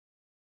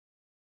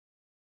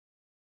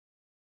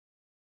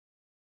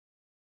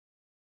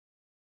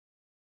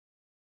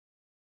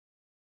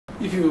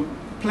if you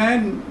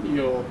plan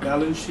your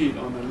balance sheet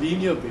on a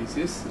linear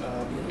basis,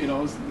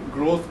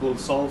 growth will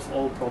solve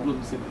all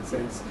problems in a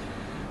sense.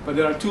 But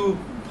there are 2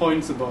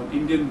 points about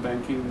Indian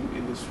banking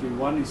industry.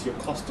 One is your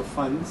cost of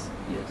funds,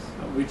 Yes.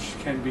 which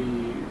can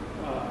be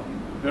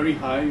very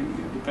high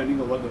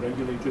depending on what the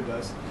regulator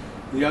does.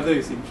 The other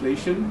is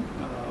inflation,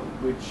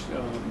 which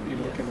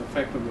Yes. can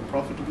affect on your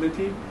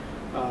profitability.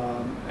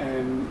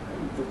 And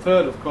the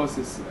third, of course,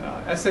 is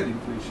asset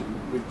inflation,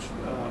 which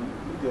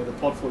they're the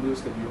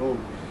portfolios that you hold.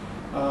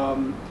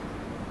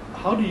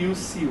 How do you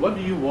see, what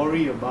do you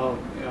worry about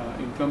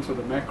in terms of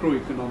the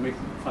macroeconomic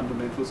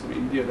fundamentals of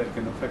India that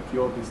can affect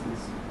your business?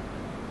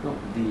 No,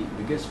 the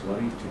biggest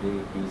worry today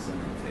is on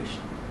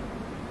inflation,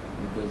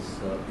 because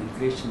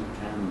inflation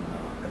can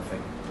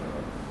affect,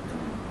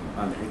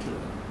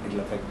 it'll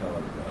affect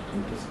our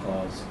interest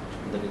costs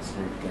to that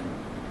extent, can,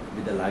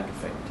 with a lag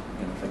effect,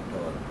 can affect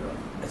our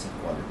asset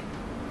quality.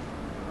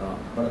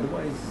 But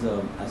otherwise,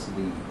 as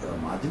the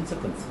margins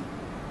are concerned,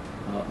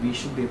 we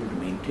should be able to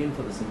maintain,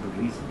 for the simple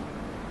reason,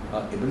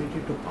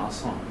 ability to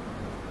pass on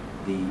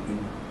the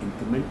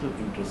incremental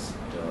interest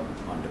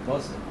on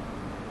deposit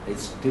is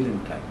still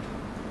intact.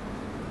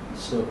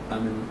 So,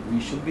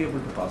 we should be able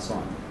to pass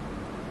on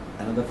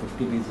another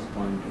 50 basis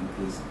point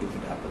increase if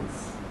it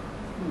happens.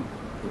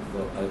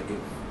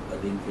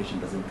 If the inflation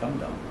doesn't come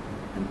down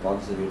and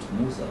policy rates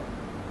moves up,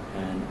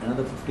 and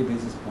another 50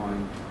 basis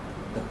point,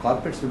 the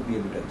corporates will be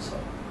able to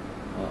absorb.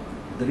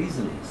 The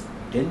reason is,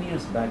 10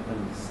 years back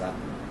when this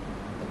happened,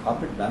 the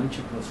corporate balance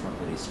sheet was not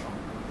very strong.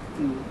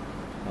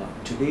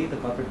 Today, the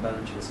corporate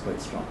balance sheet is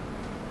quite strong.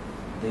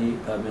 They,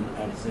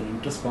 as an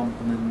interest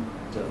component,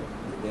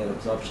 their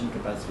absorption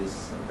capacity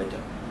is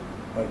better.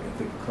 But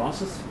if it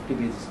crosses 50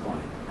 basis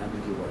point, I'm a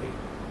little worried.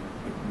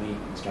 It may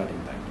start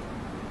impacting.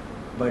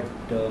 But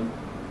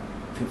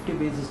 50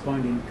 basis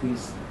point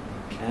increase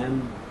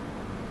can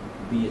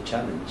be a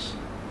challenge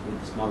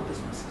with small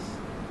businesses.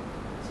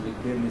 So we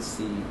clearly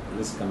see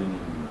risk coming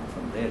in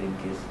from there in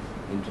case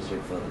interest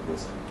rate further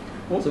goes up.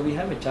 Oh. So we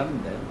have a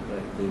challenge there,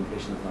 right? The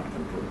inflation is not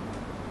controlled.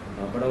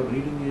 But our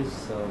reading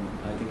is,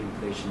 I think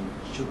inflation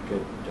should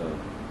get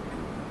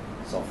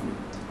softening.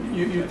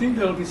 You think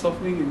there will be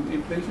softening in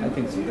inflation? I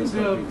think so. That's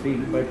what we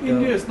feel. But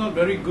India is not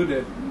very good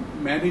at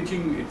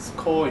managing its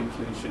core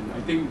inflation.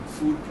 I think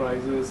food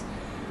prices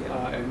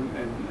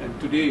and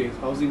today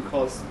housing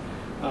costs.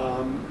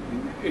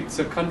 It's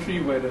a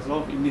country where there's a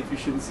lot of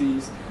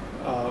inefficiencies,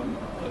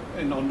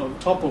 and on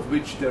top of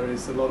which there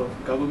is a lot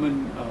of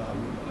government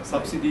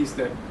subsidies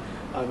that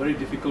are very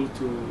difficult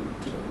to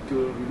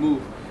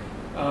remove.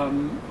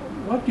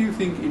 What do you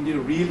think India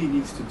really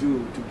needs to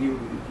do to deal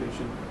with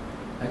inflation?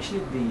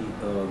 Actually,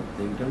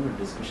 the internal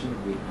discussion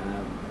that we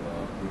have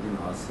within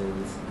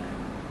ourselves and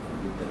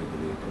with the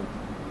regulator,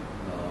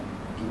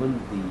 given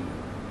the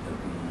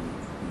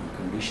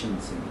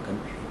conditions in the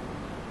country,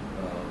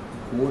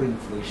 core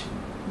inflation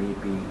may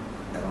be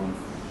around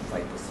 5%.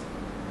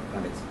 You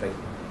can't expect.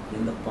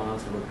 In the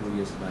past, about 2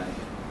 years back,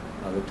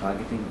 we're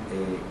targeting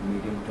a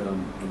medium-term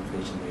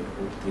inflation rate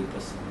of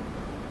 3%.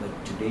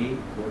 But today,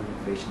 core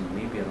inflation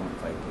may be around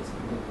 5%.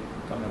 We'll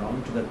come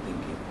around to that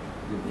thinking.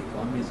 If the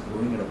economy is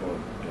growing at about,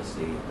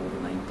 say, over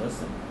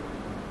 9%,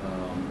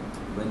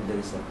 when there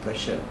is a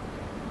pressure,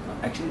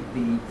 actually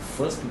the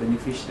first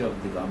beneficiary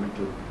of the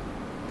governmental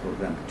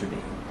program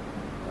today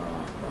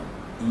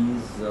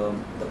is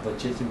the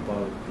purchasing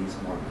power of the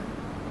small man.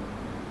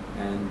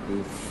 And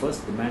the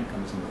first demand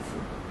comes in the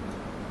food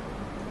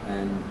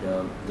and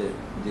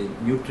the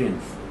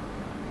nutrient food.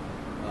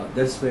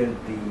 That's where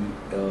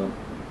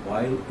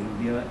while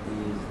India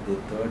is the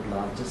third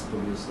largest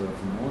producer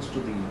of most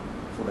of the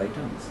food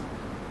items,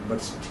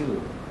 but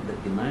still the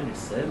demand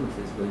itself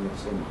is going up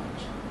so much,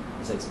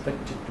 it's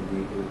expected to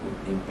be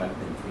impact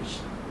the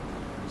inflation.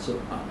 So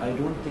I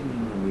don't think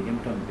in a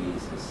medium-term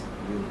basis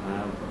we'll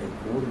have a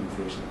core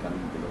inflation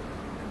coming below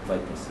 5%,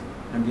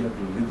 and we have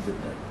to live with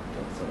that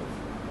sort of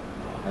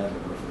higher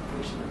level of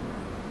inflation,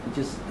 which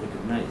is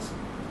recognized.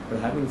 But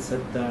having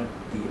said that,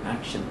 the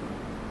action,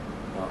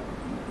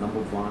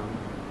 number one,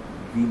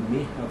 we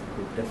may have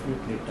to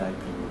definitely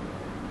tackle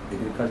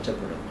agriculture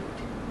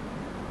productivity,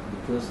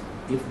 because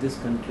if this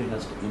country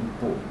has to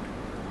import,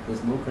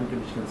 there's no country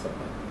which can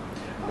supply.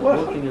 The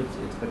whole thing is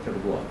expected to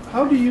go up.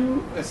 How do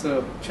you, as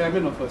a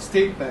chairman of a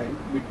state bank,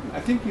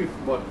 I think you've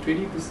got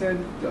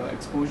 20%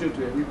 exposure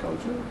to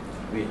agriculture?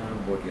 We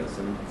have about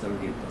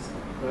 78%.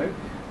 Right.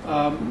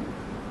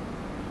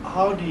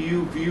 How do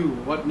you view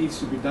what needs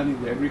to be done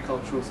in the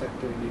agricultural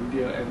sector in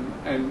India?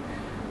 And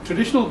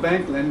traditional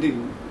bank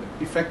lending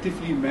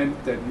effectively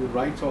meant that you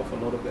write off a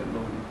lot of that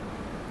loan.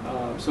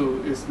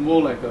 So it's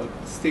more like a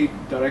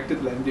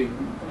state-directed lending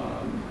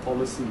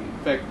policy. In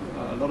fact,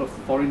 a lot of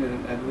foreign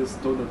analysts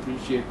don't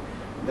appreciate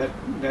that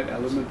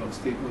element of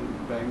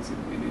state-owned banks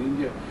in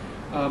India.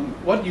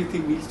 What do you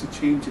think needs to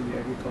change in the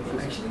agricultural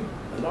sector? Actually,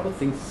 a lot of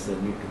things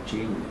need to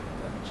change.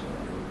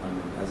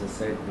 As I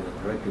said, the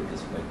productivity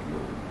is quite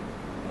low.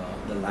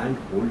 The land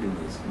holding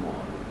is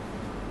small.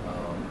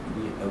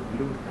 We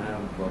don't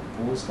have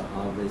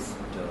post-harvest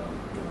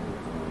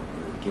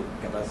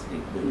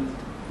capacity built.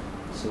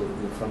 So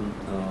from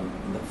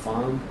the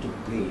farm to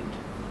plate,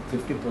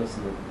 50%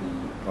 of the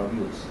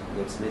produce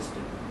gets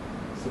wasted.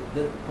 So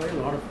there are quite a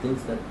lot of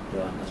things that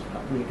has to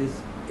happen. It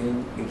is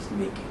in its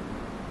making.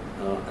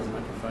 As a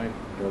matter of fact,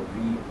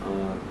 we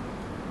are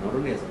not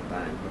only as a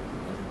bank but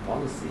as a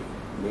policy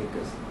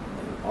makers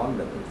at all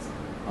levels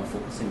are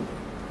focusing on it.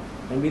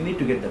 And we need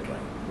to get that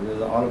right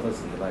because all of us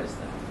realize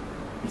that.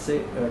 It's a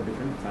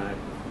different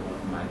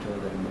matter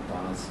that in the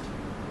past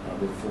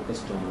we've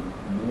focused on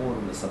more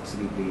on the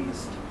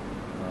subsidy-based,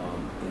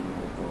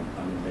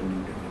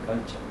 lending to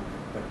agriculture.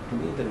 But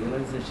today the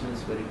realization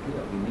is very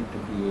clear. We need to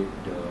create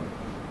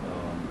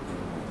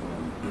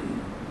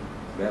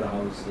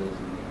warehouses,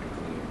 we need to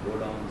create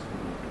godowns, we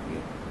need to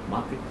create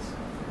markets,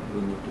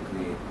 we need to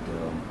create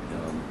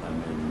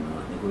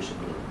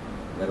negotiable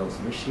warehouse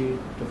machine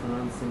to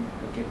financing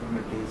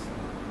capabilities,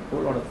 a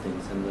whole lot of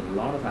things, and a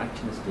lot of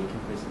action is taking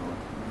place on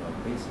all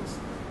basis.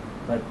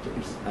 But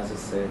it's, as I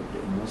said,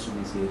 in most of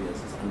these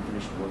areas it's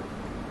unfinished work.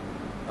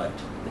 But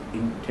the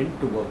intent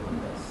to work on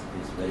this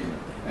is very much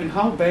there. And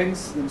how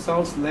banks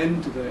themselves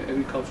lend to the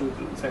agricultural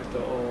sector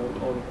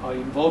or are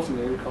involved in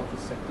the agricultural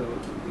sector,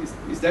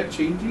 is that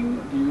changing?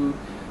 Do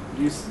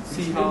you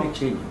see it's how? Really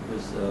changing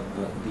because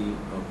the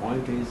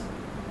point is,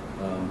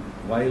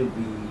 while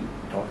we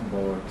talk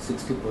about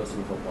 60%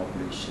 of our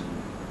population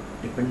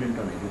dependent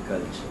on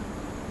agriculture,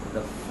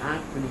 the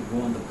fact when you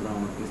go on the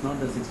ground is not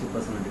that 60%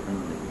 are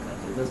dependent on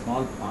agriculture. It's a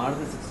small part of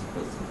the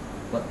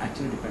 60% but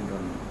actually depend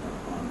on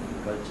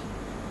agriculture.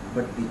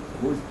 But the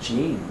whole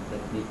chain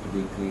that needs to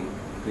be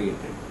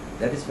created,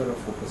 that is where our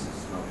focus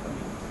is now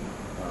coming.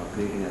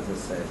 Creating, as I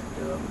said,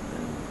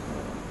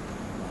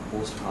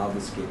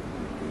 post-harvest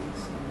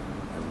capabilities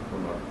and a whole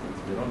lot of things.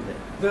 They're all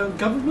there. The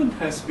government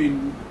has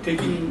been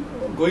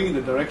going in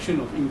the direction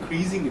of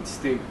increasing its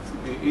stake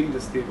in the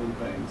state-owned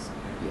banks.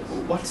 Yes.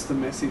 What's the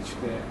message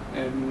there,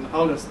 and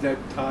how does that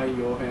tie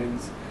your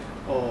hands,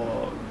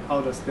 or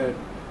how does that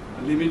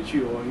limit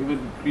you, or even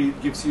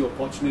gives you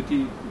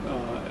opportunity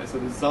as a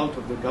result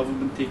of the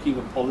government taking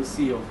a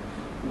policy of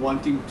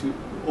wanting to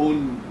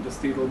own the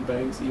state-owned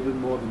banks even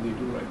more than they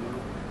do right now?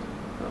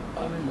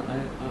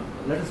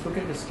 Let us look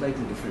at it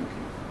slightly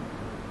differently.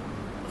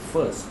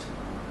 First,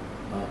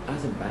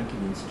 as a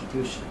banking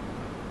institution,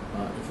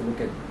 if you look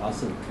at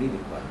Basel III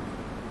requirement,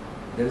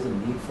 there is a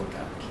need for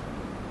capital.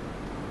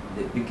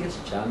 The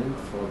biggest challenge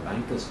for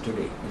bankers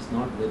today is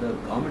not whether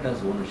government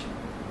has ownership,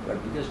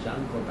 but the biggest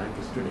challenge for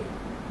bankers today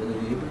whether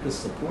you're able to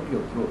support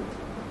your growth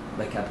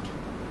by capital.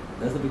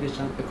 That's the biggest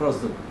challenge across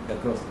the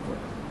world.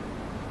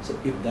 So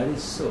if that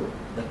is so,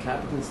 the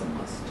capital is a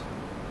must.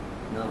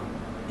 Now,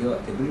 your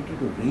ability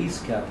to raise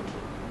capital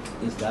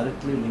is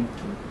directly linked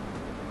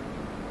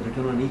to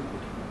return on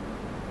equity.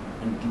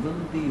 And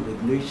given the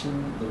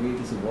regulation, the way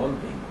it is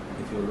evolving,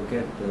 if you look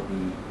at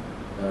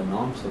the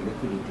norms for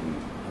liquidity,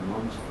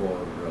 norms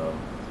for,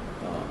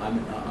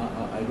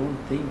 I don't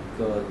think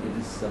it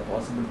is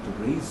possible to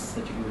raise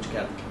such a huge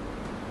capital.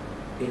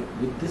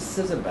 With this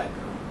as a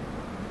background,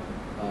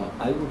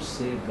 I would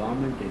say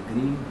government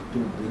agreeing to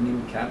bring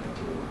in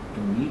capital to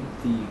meet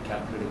the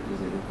capital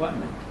adequacy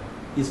requirement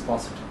is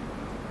positive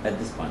at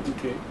this point.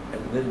 Okay.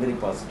 Very, very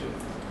positive.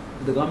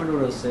 The government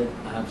would have said,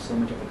 I have so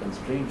much of a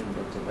constraint in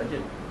terms of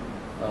budget.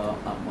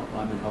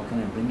 How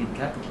can I bring in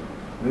capital?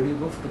 Where do you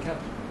go for the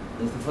capital?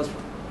 That's the first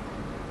one.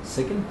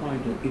 Second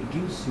point, it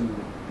gives you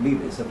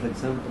leeway. So, for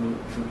example,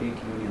 if you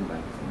take Union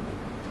Bank from me,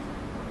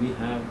 we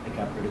have a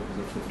capital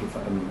adequacy of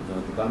 55.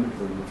 The government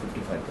will do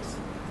 55%.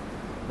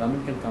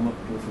 Government can come up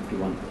to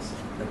 51%.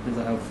 That means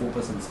I have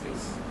 4%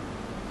 space.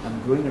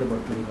 I'm growing at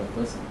about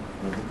 25%.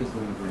 My book is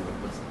growing at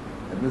 25%.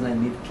 That means I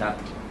need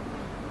capital.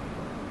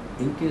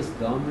 In case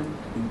government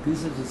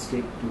increases its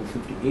stake to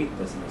 58%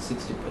 or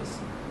 60%,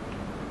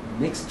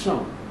 next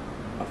round,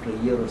 after a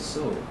year or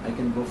so, I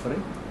can go for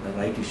a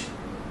right issue.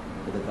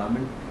 But the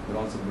government will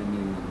also bring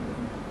in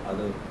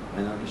other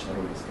minority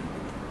shareholders.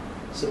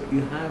 So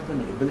you have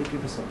an ability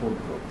to support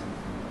growth.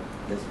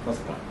 That's the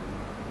first point.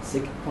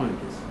 Second point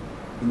is,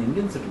 in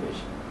Indian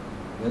situation,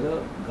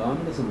 whether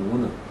government as an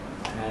owner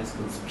has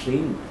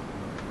constrained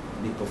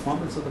the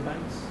performance of the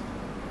banks,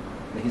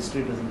 the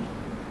history doesn't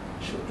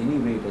show any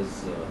way it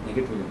has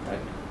negative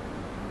impact.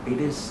 It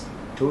is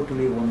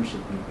totally ownership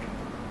neutral.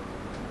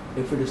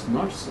 If it is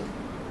not so,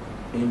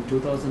 in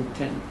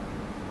 2010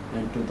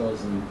 and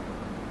 2000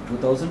 to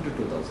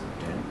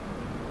 2010,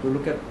 to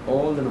look at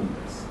all the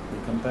numbers, we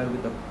compare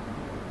with the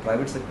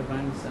private sector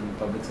banks and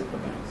public sector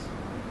banks.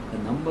 The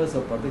numbers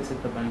of public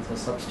sector banks are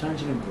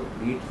substantially improved,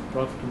 be it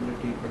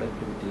profitability,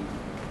 productivity,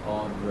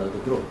 or the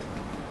growth.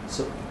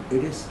 So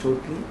it is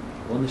totally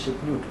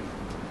ownership neutral.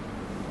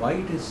 Why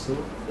it is so?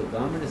 The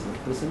government is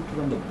represented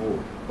on the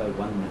board by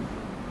one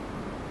member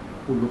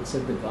who looks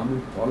at the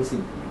government policy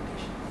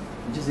implementation,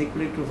 which is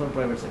equally true for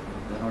private sector.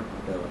 They are not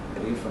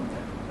away from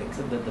that,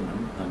 except that the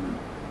government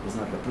is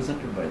not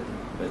represented by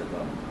the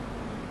government.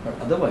 But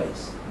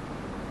otherwise,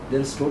 there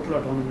is total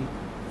autonomy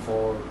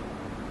for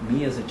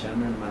me as a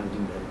chairman and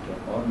managing director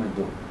or my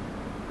board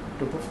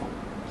to perform.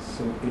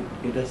 So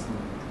it has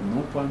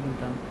no point in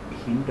time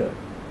hindered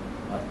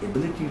our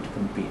ability to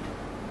compete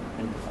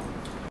and the farmers.